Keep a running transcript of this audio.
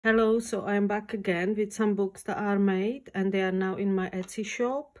Hello, so I'm back again with some books that are made and they are now in my Etsy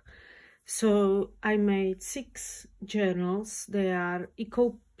shop. So I made 6 journals. They are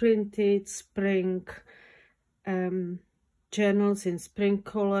eco-printed spring journals in spring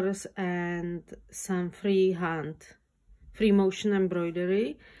colors and some free motion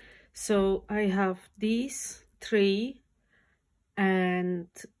embroidery. So I have these 3 and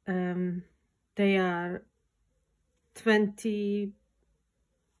they are 20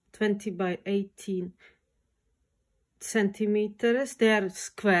 by 18 centimeters. They are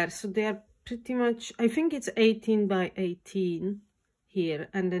square, so they are pretty much, I think it's 18 by 18 here,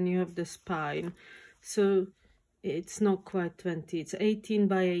 and then you have the spine, so it's not quite 20, it's 18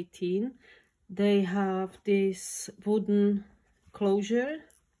 by 18. They have this wooden closure.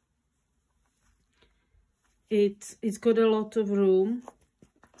 It's got a lot of room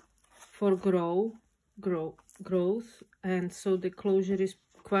for growth, and so the closure is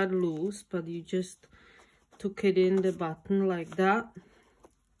quite loose, but you just tuck it in the button like that,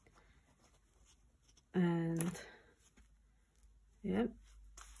 and yeah,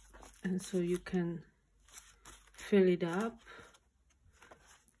 and so you can fill it up.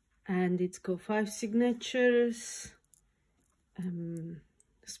 And it's got 5 signatures,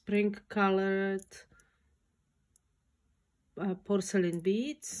 spring colored porcelain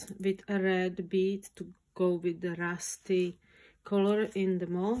beads with a red bead to go with the rusty color in the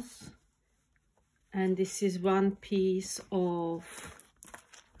moss. And this is one piece of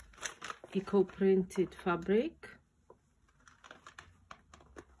eco-printed fabric.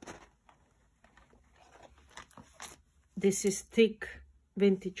 This is thick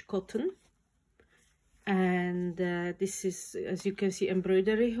vintage cotton, and this is, as you can see,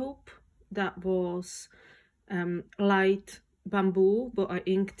 embroidery hoop. That was light bamboo, but I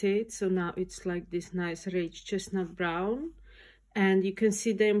inked it, so now it's like this nice rich chestnut brown. And you can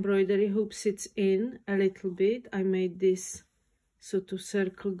see the embroidery hoop sits in a little bit. I made this sort of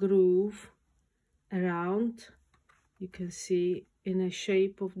circle groove around, you can see, in a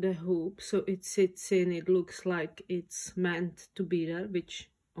shape of the hoop, so it sits in. It looks like it's meant to be there, which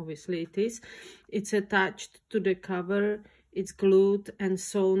obviously it is. It's attached to the cover, it's glued and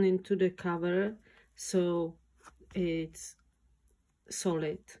sewn into the cover, so it's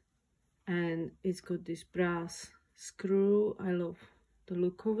solid, and it's got this brass screw. I love the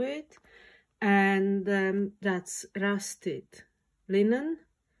look of it. And that's rusted linen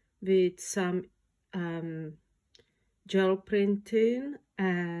with some gel printing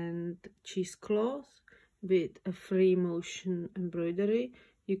and cheesecloth with a free motion embroidery.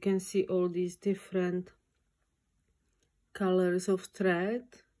 You can see all these different colors of thread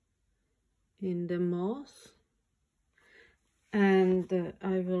in the moss. And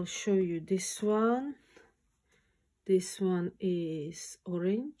I will show you this one. This one is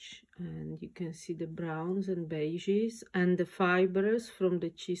orange, and you can see the browns and beiges and the fibers from the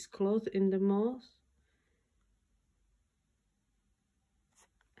cheesecloth in the moss.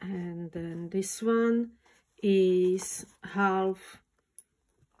 And then this one is half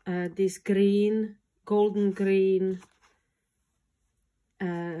this green, golden green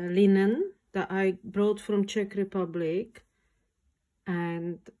linen that I brought from Czech Republic,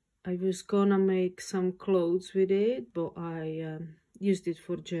 and I was gonna make some clothes with it, but I used it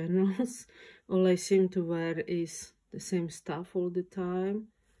for journals. All I seem to wear is the same stuff all the time,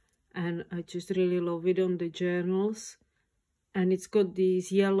 and I just really love it on the journals. And it's got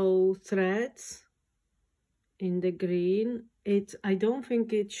these yellow threads in the green. I don't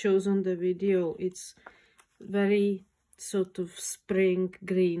think it shows on the video. It's very sort of spring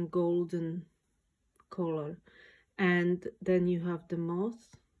green golden color. And then you have the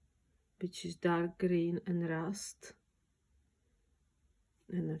moth, which is dark green and rust,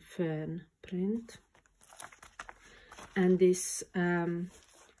 and a fern print. And this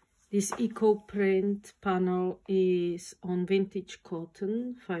this eco print panel is on vintage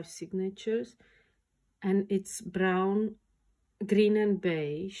cotton, 5 signatures, and it's brown, green and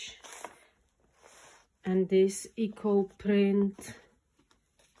beige. And this eco print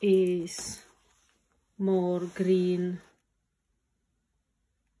is more green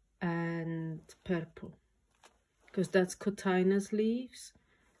and purple, because that's Cotinus leaves,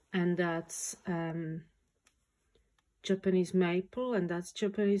 and that's Japanese maple, and that's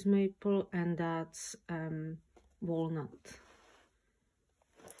Japanese maple, and that's walnut.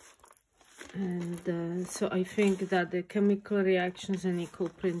 And so I think that the chemical reactions and eco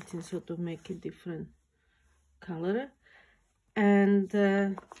printing sort of make it different color. And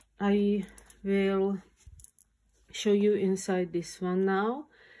I will show you inside this one now.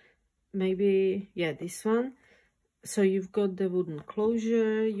 Maybe, yeah, this one. So you've got the wooden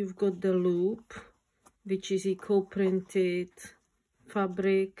closure, you've got the loop, which is eco-printed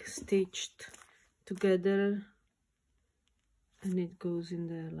fabric stitched together, and it goes in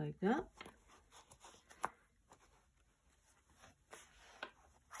there like that.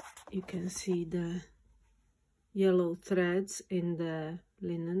 You can see the yellow threads in the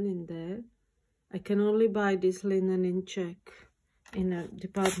linen in there. I can only buy this linen in Czech, in a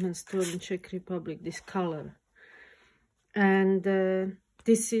department store in Czech Republic, this color. And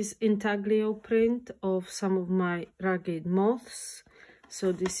this is intaglio print of some of my ragged moths.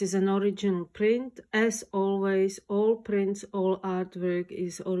 So this is an original print. As always, all prints, all artwork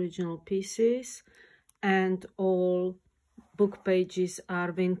is original pieces, and all book pages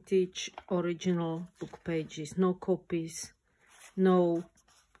are vintage original book pages. No copies, no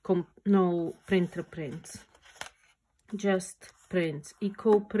printer prints, just prints,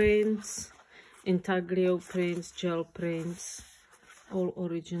 eco prints, intaglio prints, gel prints, all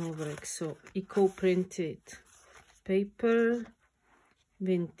original work. So eco printed paper,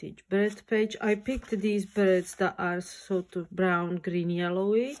 vintage bird page. I picked these birds that are sort of brown, green,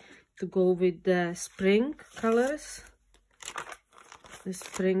 yellowy to go with the spring colors, the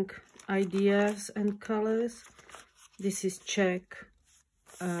spring ideas and colors. This is Czech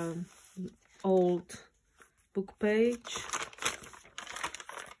old book page.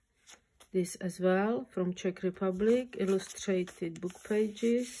 This as well from Czech Republic, illustrated book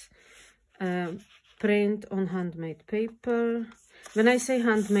pages, print on handmade paper. When I say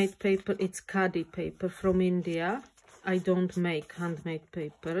handmade paper, it's khadi paper from India. I don't make handmade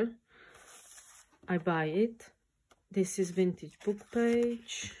paper, I buy it. This is vintage book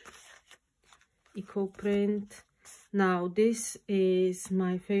page, eco print. Now this is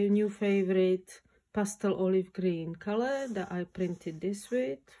my new favorite pastel olive green color that I printed this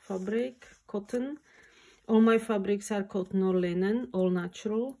with, fabric, cotton. All my fabrics are cotton or linen, all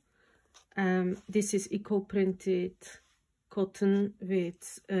natural. This is eco-printed cotton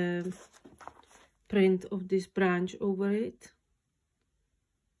with print of this branch over it.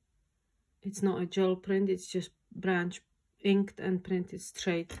 It's not a gel print, it's just branch inked and printed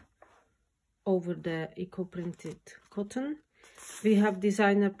straight over the eco-printed cotton. We have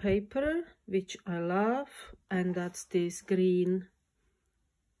designer paper, which I love, and that's this green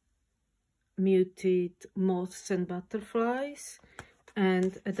muted moths and butterflies,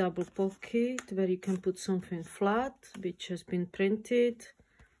 and a double pocket where you can put something flat, which has been printed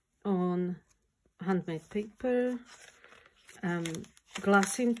on handmade paper,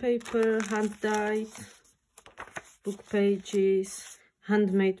 glassine paper, hand dyed, book pages,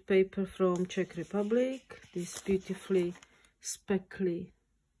 handmade paper from Czech Republic, this beautifully speckly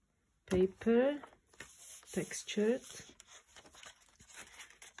paper, textured,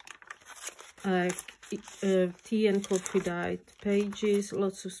 tea and coffee dyed pages,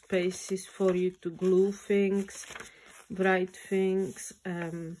 lots of spaces for you to glue things, write things,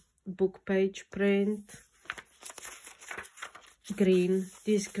 book page print, green.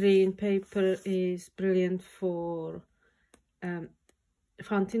 This green paper is brilliant for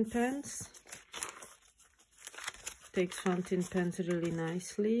fountain pens. Takes fountain pens really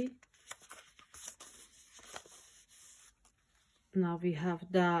nicely. Now we have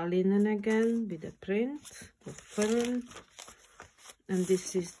the linen again with the print of fern, and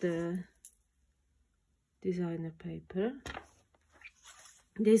this is the designer paper.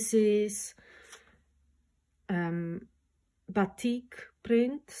 This is batik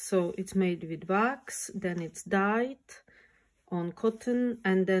print, so it's made with wax, then it's dyed on cotton,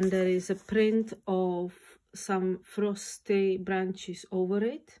 and then there is a print of some frosty branches over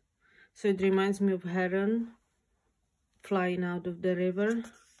it. So it reminds me of heron flying out of the river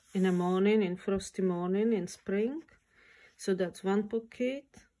in a morning, in frosty morning in spring. So that's one pocket.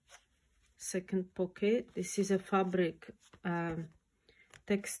 Second pocket, this is a fabric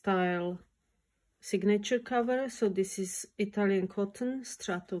textile signature cover. So this is Italian cotton,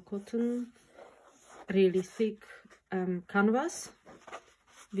 strato cotton, really thick canvas.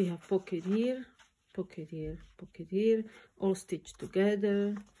 We have pocket here, pocket here, pocket here, all stitched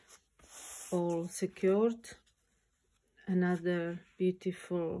together, all secured. Another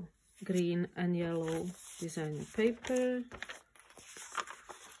beautiful green and yellow designer paper.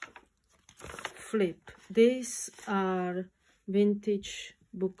 Flip. These are vintage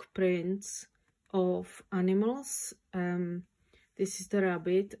book prints of animals. This is the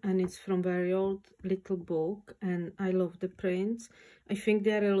rabbit, and it's from very old little book, and I love the prints. I think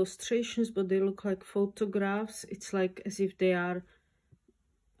they are illustrations, but they look like photographs. It's like as if they are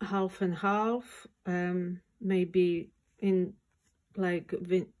half and half, maybe in like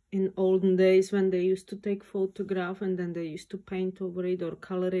in olden days when they used to take photograph and then they used to paint over it or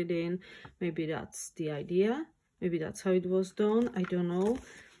color it in. Maybe that's the idea. Maybe that's how it was done. I don't know.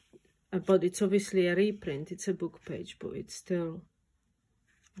 But it's obviously a reprint. It's a book page, but it's still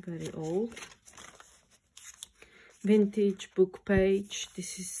very old. Vintage book page.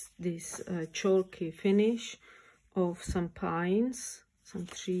 This is this chalky finish of some pines, some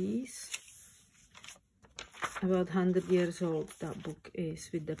trees. About 100 years old that book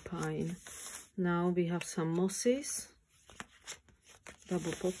is with the pine. Now we have some mosses,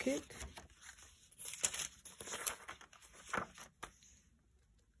 double pocket,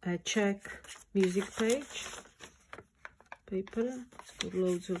 a Czech music page, paper, it's got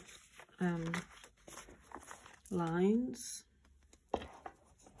loads of lines,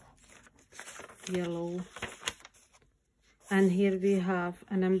 yellow. And here we have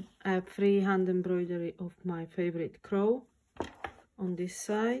a freehand embroidery of my favorite crow on this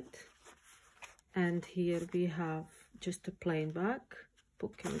side. And here we have just a plain back,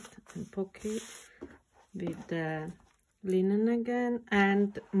 pocket and pocket with the linen again,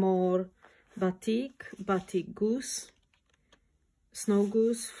 and more batik goose, snow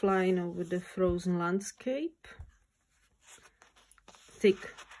goose flying over the frozen landscape.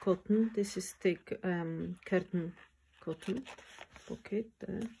 Thick cotton, this is thick curtain cotton pocket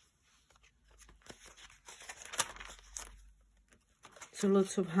there. So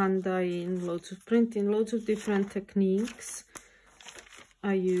lots of hand dyeing, lots of printing, lots of different techniques.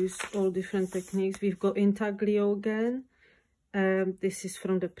 I use all different techniques. We've got intaglio again. This is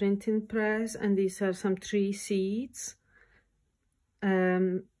from the printing press, and these are some tree seeds.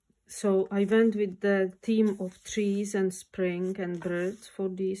 So I went with the theme of trees and spring and birds for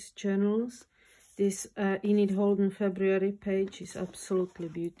these journals. This Enid Holden February page is absolutely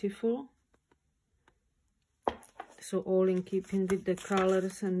beautiful. So all in keeping with the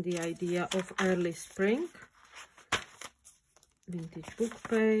colors and the idea of early spring. Vintage book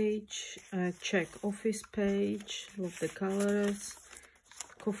page, Czech office page, love the colors,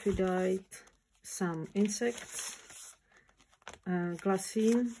 coffee dyed, some insects,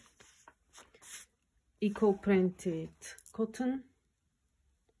 glassine, eco-printed cotton,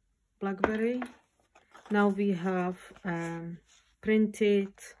 blackberry. Now we have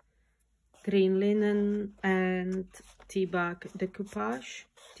printed green linen and tea bag decoupage,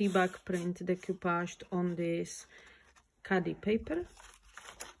 tea bag print decoupaged on this caddy paper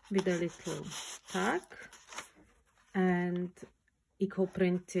with a little tag, and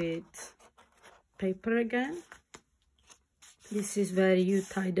eco-printed paper again. This is where you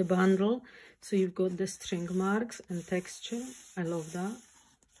tie the bundle, so you've got the string marks and texture. I love that.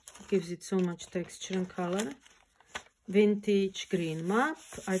 It gives it so much texture and color. Vintage green map.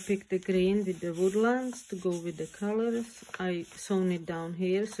 I picked the green with the woodlands to go with the colors. I sewn it down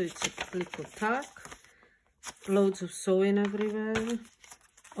here, so it's a little tag. Loads of sewing everywhere.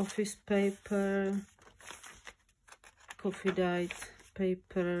 Office paper, coffee dyed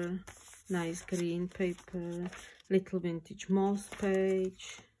paper, nice green paper, little vintage moss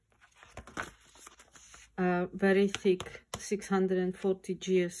page, very thick 640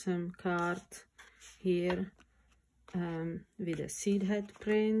 GSM card here with a seed head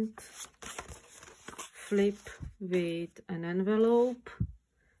print, flip with an envelope,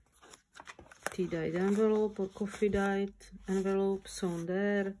 tea dyed envelope or coffee dyed envelope sewn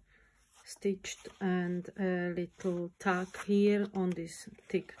there, stitched, and a little tag here on this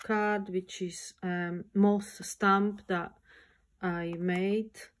thick card, which is moss stamp that I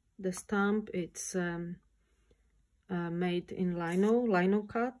made. The stamp, it's made in lino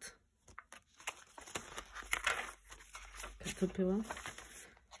cut, caterpillar,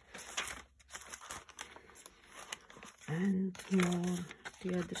 and more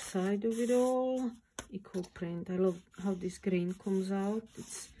the other side of it all. Eco print. I love how this green comes out.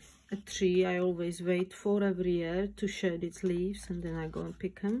 It's a tree I always wait for every year to shed its leaves, and then I go and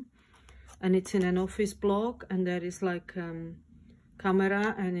pick them. And it's in an office block, and there is like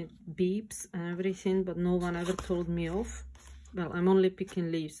camera, and it beeps and everything, but no one ever told me off. Well, I'm only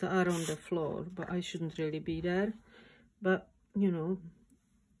picking leaves that are on the floor, but I shouldn't really be there. But you know,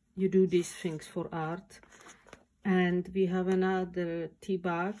 you do these things for art. And we have another tea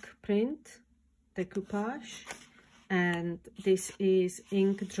bag print decoupage, and this is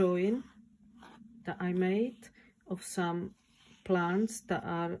ink drawing that I made of some plants that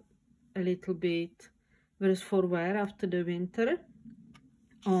are a little bit worse for wear after the winter,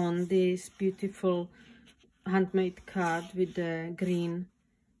 on this beautiful handmade card with the green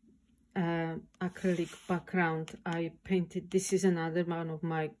acrylic background. I painted, this is another one of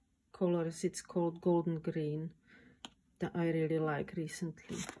my colors, it's called golden green, that I really like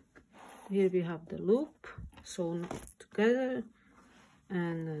recently. here we have the loop sewn together,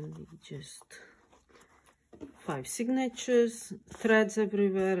 and then we just 5 signatures, threads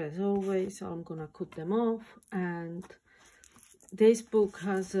everywhere as always. I'm gonna cut them off, and this book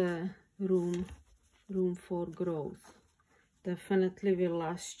has a room for growth. Definitely will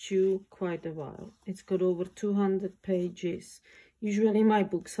last you quite a while. It's got over 200 pages. Usually my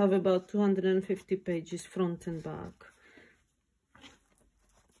books have about 250 pages front and back.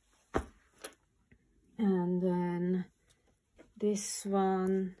 And then this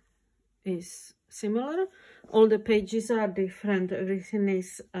one is similar. All the pages are different. Everything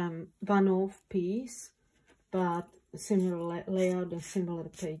is one-off piece, but similar layout and similar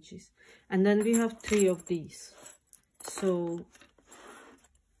pages. And then we have 3 of these. So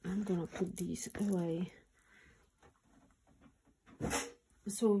I'm gonna put these away.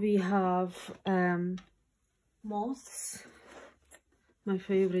 So we have moths, my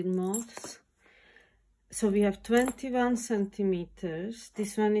favorite moths. So we have 21 centimeters.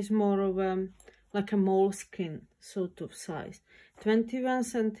 This one is more of like a moleskin sort of size. 21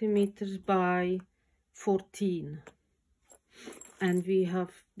 centimeters by 14. And we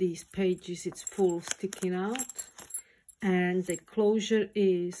have these pages, it's full sticking out. And the closure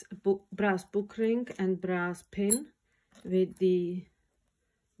is a brass book ring and brass pin with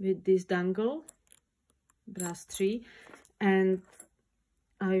this dangle, brass tree. And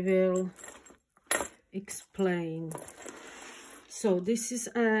I will explain. So this is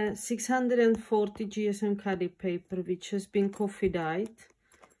a 640 GSM Caddy paper which has been coffee dyed,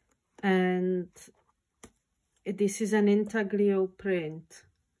 and this is an intaglio print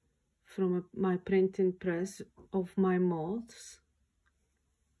from my printing press of my moths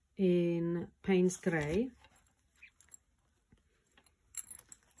in Payne's Grey.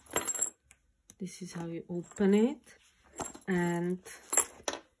 This is how you open it, and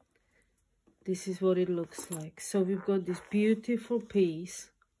this is what it looks like. So we've got this beautiful piece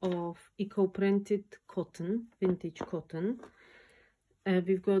of eco-printed cotton, vintage cotton.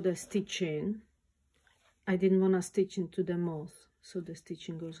 We've got a stitching. I didn't want to stitch into the moth, so the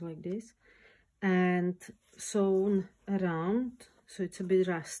stitching goes like this. And sewn around, so it's a bit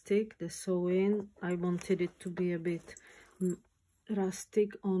rustic, the sewing. I wanted it to be a bit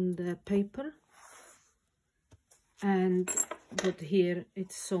rustic on the paper. But here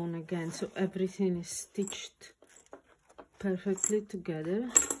it's sewn again, so everything is stitched perfectly together.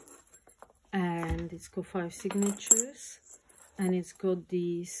 And it's got 5 signatures, and it's got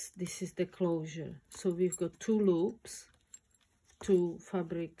this is the closure. So we've got 2 loops, 2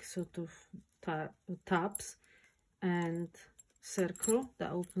 fabric sort of tabs, and circle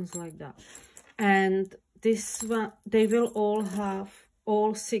that opens like that. And this one, they will all have,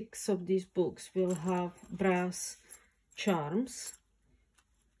 all 6 of these books will have brass charms.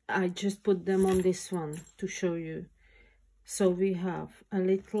 I just put them on this one to show you. So we have a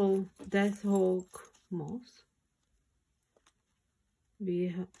little death hawk moth. We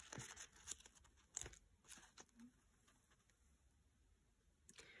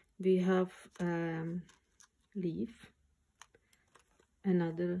have leaf,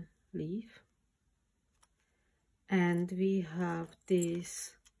 another leaf, and we have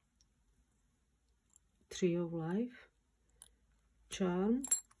this tree of life charm,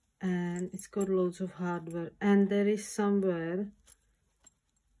 and it's got loads of hardware, and there is somewhere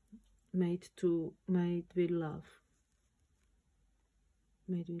made with love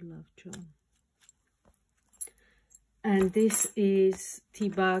charm. And this is tea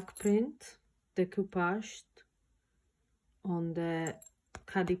bag print, decoupaged on the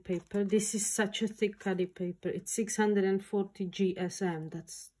caddy paper. This is such a thick caddy paper. It's 640 GSM.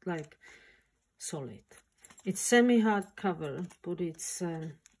 That's like solid. It's semi-hard cover, but it's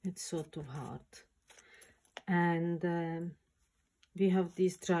sort of hard. And we have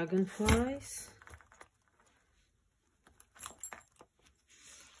these dragonflies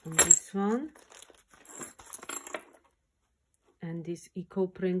on this one, and this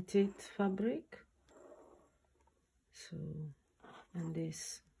eco-printed fabric. So, and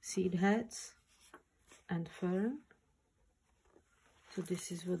this seed heads and fern. So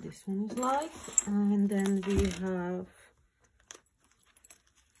this is what this one is like. And then we have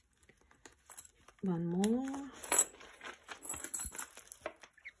one more,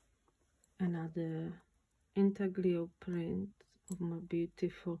 another intaglio print of my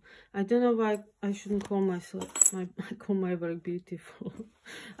beautiful, I don't know why I shouldn't call myself, I call my work beautiful.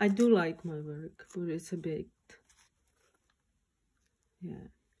 I do like my work, but it's a bit, yeah.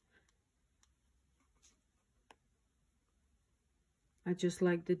 I just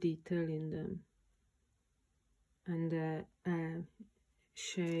like the detail in them. And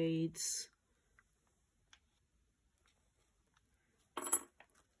shades,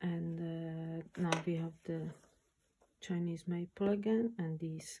 and now we have the Chinese maple again, and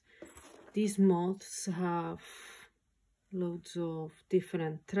these moths have loads of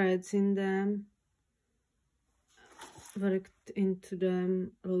different threads in them, worked into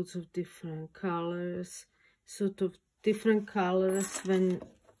them, loads of different colors, sort of different colors when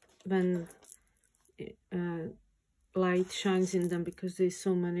light shines in them, because there's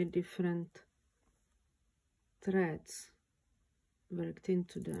so many different threads worked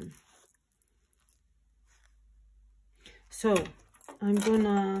into them. So I'm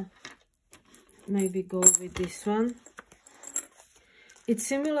gonna maybe go with this one. It's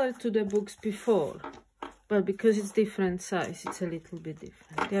similar to the books before, but because it's different size, it's a little bit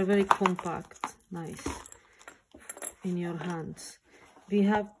different. They are very compact, nice in your hands. We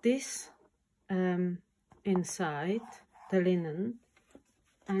have this inside, the linen,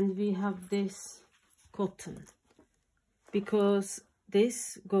 and we have this cotton, because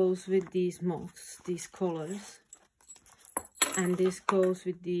this goes with these moths, these colors, and this goes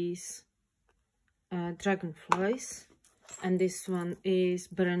with these dragonflies, and this one is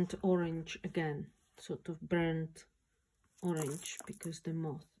burnt orange again, sort of burnt orange, because the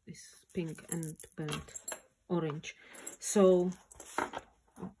moth is pink and burnt orange. So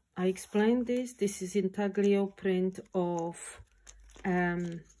I explained this. This is intaglio print of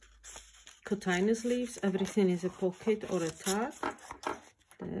cotinus leaves. Everything is a pocket or a tag.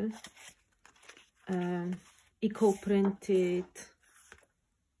 There. Eco printed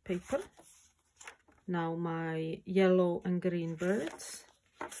paper. Now my yellow and green birds.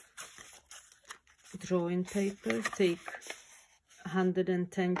 Drawing paper, thick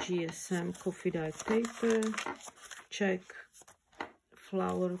 110 GSM coffee dyed paper. Check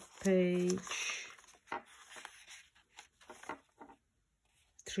flower page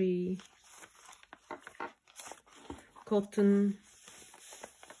 3. Cotton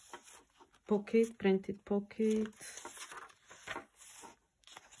pocket, printed pocket.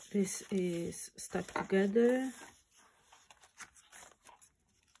 This is stuck together.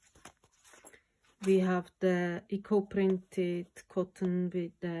 We have the eco printed cotton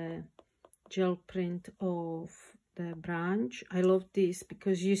with the gel print of the branch. I love this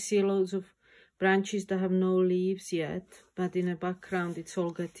because you see loads of branches that have no leaves yet, but in the background it's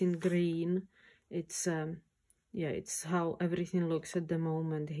all getting green. It's yeah, it's how everything looks at the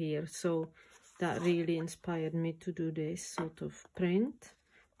moment here. So that really inspired me to do this sort of print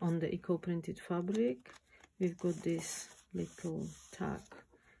on the eco printed fabric. We've got this little tag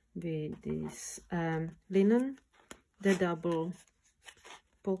with this linen, the double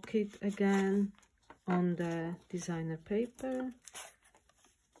pocket again on the designer paper,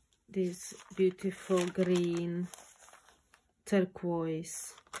 this beautiful green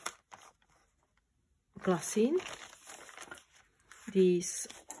turquoise glassine, these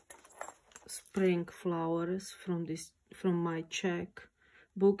spring flowers from my Czech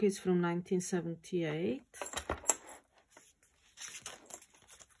book. Is from 1978.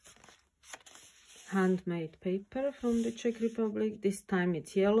 Handmade paper from the Czech Republic. This time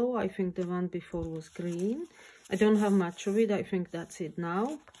it's yellow. I think the one before was green. I don't have much of it. I think that's it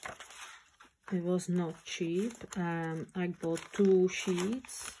now. It was not cheap. I bought 2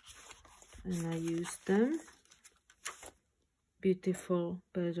 sheets and I used them. Beautiful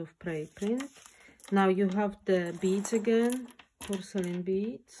birds of prey print. Now you have the beads again, porcelain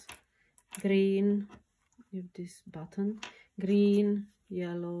beads. Green, you have this button. Green,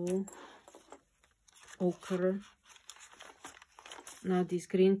 yellow, ochre. Now these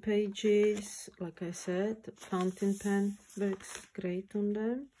green pages, like I said, fountain pen works great on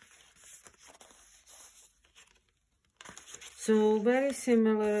them. So very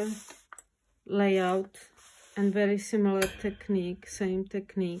similar layout and very similar technique, same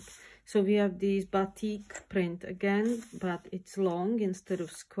technique. So we have this batik print again, but it's long instead of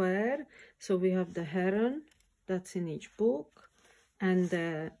square. So we have the heron, that's in each book, and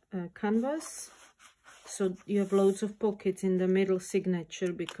the canvas. So you have loads of pockets in the middle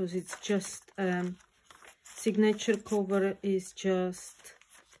signature, because it's just signature cover is just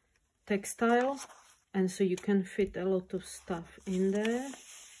textile, and so you can fit a lot of stuff in there.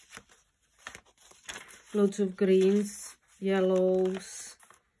 Loads of greens, yellows,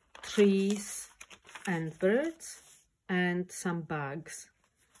 trees and birds, and some bags.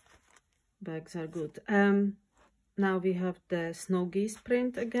 Bags are good. Now we have the snow geese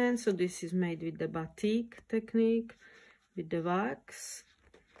print again. So this is made with the batik technique, with the wax,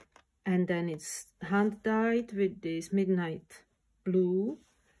 and then it's hand dyed with this midnight blue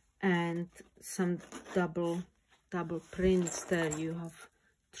and some double double prints there. You have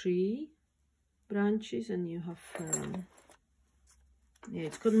 3 branches and you have yeah,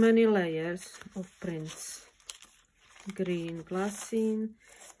 it's got many layers of prints. Green glassine.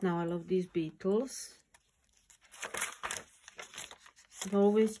 Now I love these beetles. It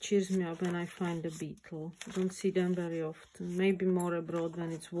always cheers me up when I find a beetle. I don't see them very often. Maybe more abroad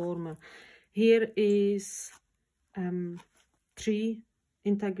when it's warmer. Here is 3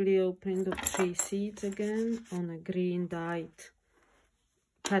 intaglio print of 3 seeds again on a green dyed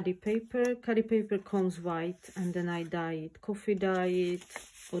caddy paper. Caddy paper comes white and then I dye it. Coffee dye it,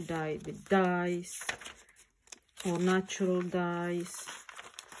 or dye it with dyes, or natural dyes.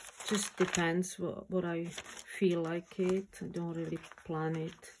 Just depends what I feel like it. I don't really plan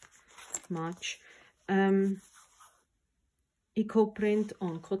it much. Eco print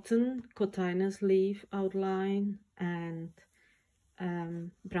on cotton, cotinus leaf outline, and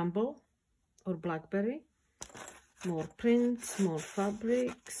bramble or blackberry. More prints, more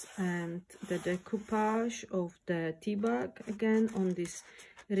fabrics, and the decoupage of the tea bag again on this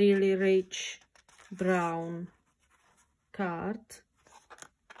really rich brown card.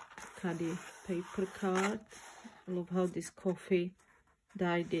 Caddy paper card. I love how this coffee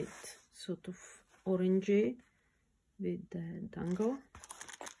dyed it sort of orangey with the dangle.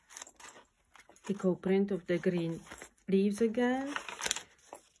 Eco print of the green leaves again.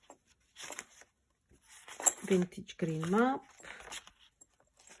 Vintage green map.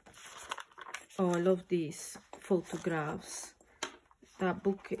 Oh, I love these photographs. That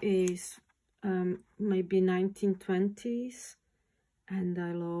book is maybe 1920s. And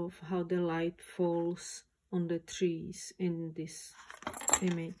I love how the light falls on the trees in this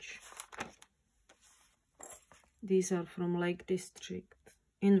image. These are from Lake District,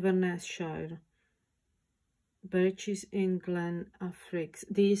 Inverness-shire. Birches in Glen Affric.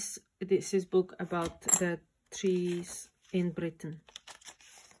 This is book about the trees in Britain.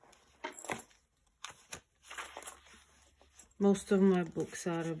 Most of my books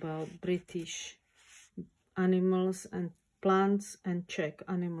are about British animals and plants and Czech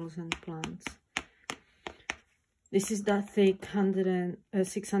animals and plants. This is that thick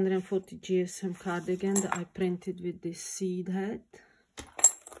 640 GSM cardigan that I printed with this seed head.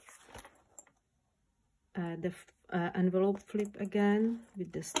 The envelope flip again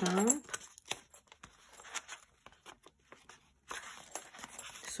with the stamp.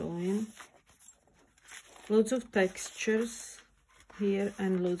 Sewing. Loads of textures here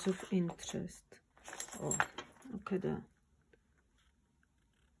and loads of interest. Oh, look at that.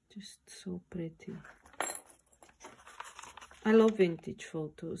 Just so pretty. I love vintage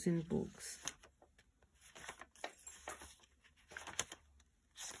photos in books.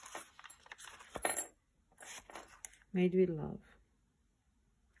 Made with love.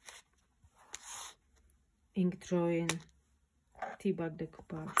 Ink drawing, tea bag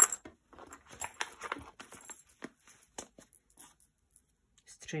decoupage.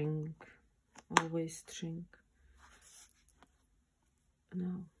 String, always string.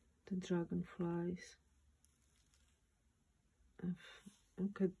 Now the dragonflies.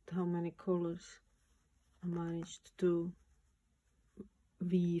 Look at how many colors I managed to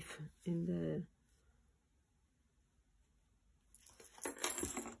weave in there.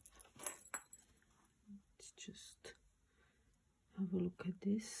 Let's just have a look at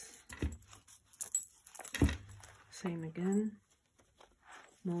this. Same again.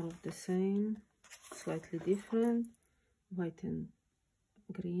 More of the same, slightly different. White and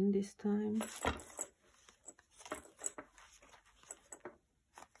green this time.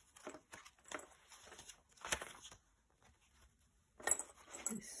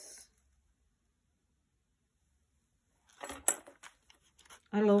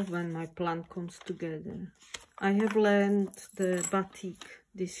 I love when my plan comes together. I have learned the batik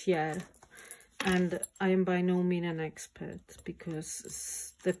this year, and I am by no means an expert,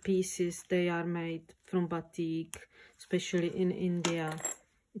 because the pieces, they are made from batik, especially in India.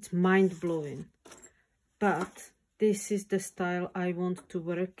 It's mind-blowing. But this is the style I want to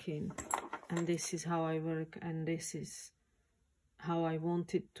work in, and this is how I work, and this is how I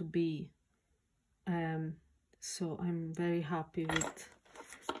want it to be. So I'm very happy with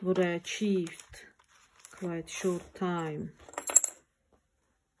what I achieved quite short time.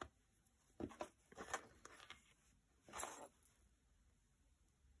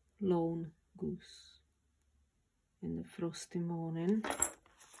 Lone goose in the frosty morning.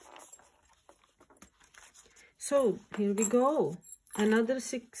 So here we go, another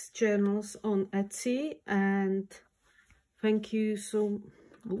 6 journals on Etsy, and thank you so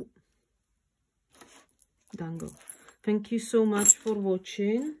thank you so much for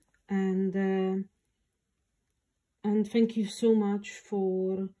watching, and And thank you so much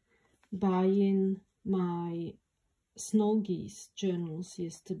for buying my Snow Geese journals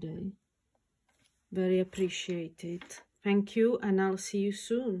yesterday. Very appreciated. Thank you, and I'll see you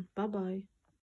soon. Bye-bye.